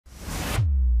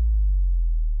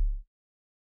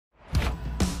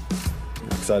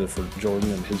excited for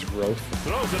Jordan and his growth.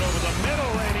 Throws it over the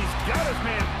middle, and he's got his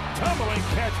man tumbling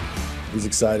catch. He's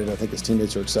excited. I think his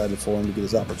teammates are excited for him to get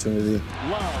his opportunity.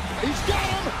 Love, he's got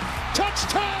him!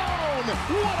 Touchdown!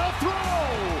 What a throw!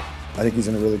 I think he's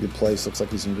in a really good place. Looks like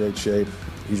he's in great shape.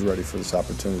 He's ready for this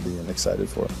opportunity and excited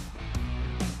for it.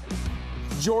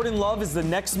 Jordan Love is the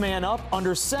next man up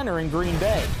under center in Green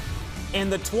Bay.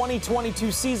 And the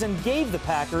 2022 season gave the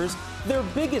Packers their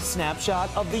biggest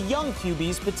snapshot of the young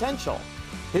QB's potential.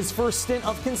 His first stint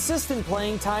of consistent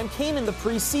playing time came in the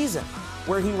preseason,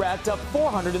 where he racked up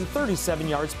 437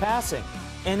 yards passing.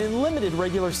 And in limited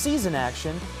regular season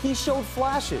action, he showed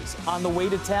flashes on the way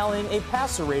to tallying a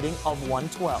passer rating of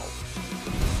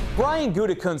 112. Brian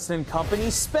Gutekunst and company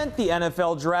spent the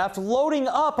NFL draft loading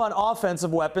up on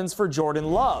offensive weapons for Jordan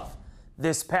Love.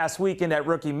 This past weekend at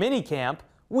rookie minicamp,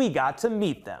 we got to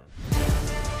meet them.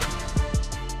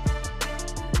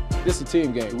 It's a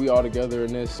team game. We all together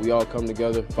in this. We all come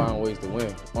together, find ways to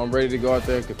win. I'm ready to go out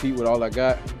there and compete with all I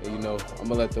got. And, you know, I'm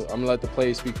gonna let the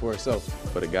play speak for itself.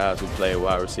 For the guys who play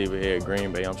wide receiver here at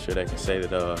Green Bay, I'm sure they can say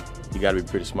that you got to be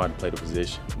pretty smart to play the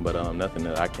position. But nothing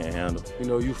that I can't handle. You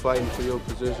know, you fighting for your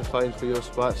position, fighting for your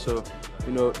spot. So,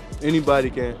 you know,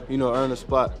 anybody can, you know, earn a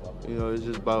spot. You know, it's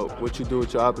just about what you do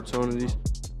with your opportunities.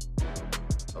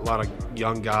 A lot of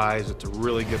young guys. It's a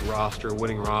really good roster,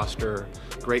 winning roster.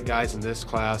 Great guys in this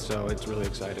class, so it's really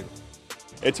exciting.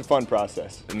 It's a fun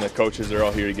process, and the coaches are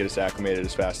all here to get us acclimated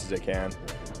as fast as they can.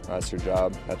 That's their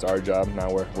job. That's our job.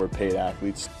 Now we're paid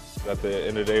athletes. At the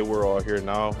end of the day, we're all here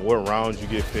now. What rounds you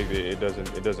get picked, it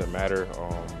doesn't matter.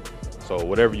 So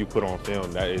whatever you put on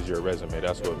film, that is your resume.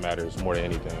 That's what matters more than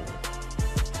anything.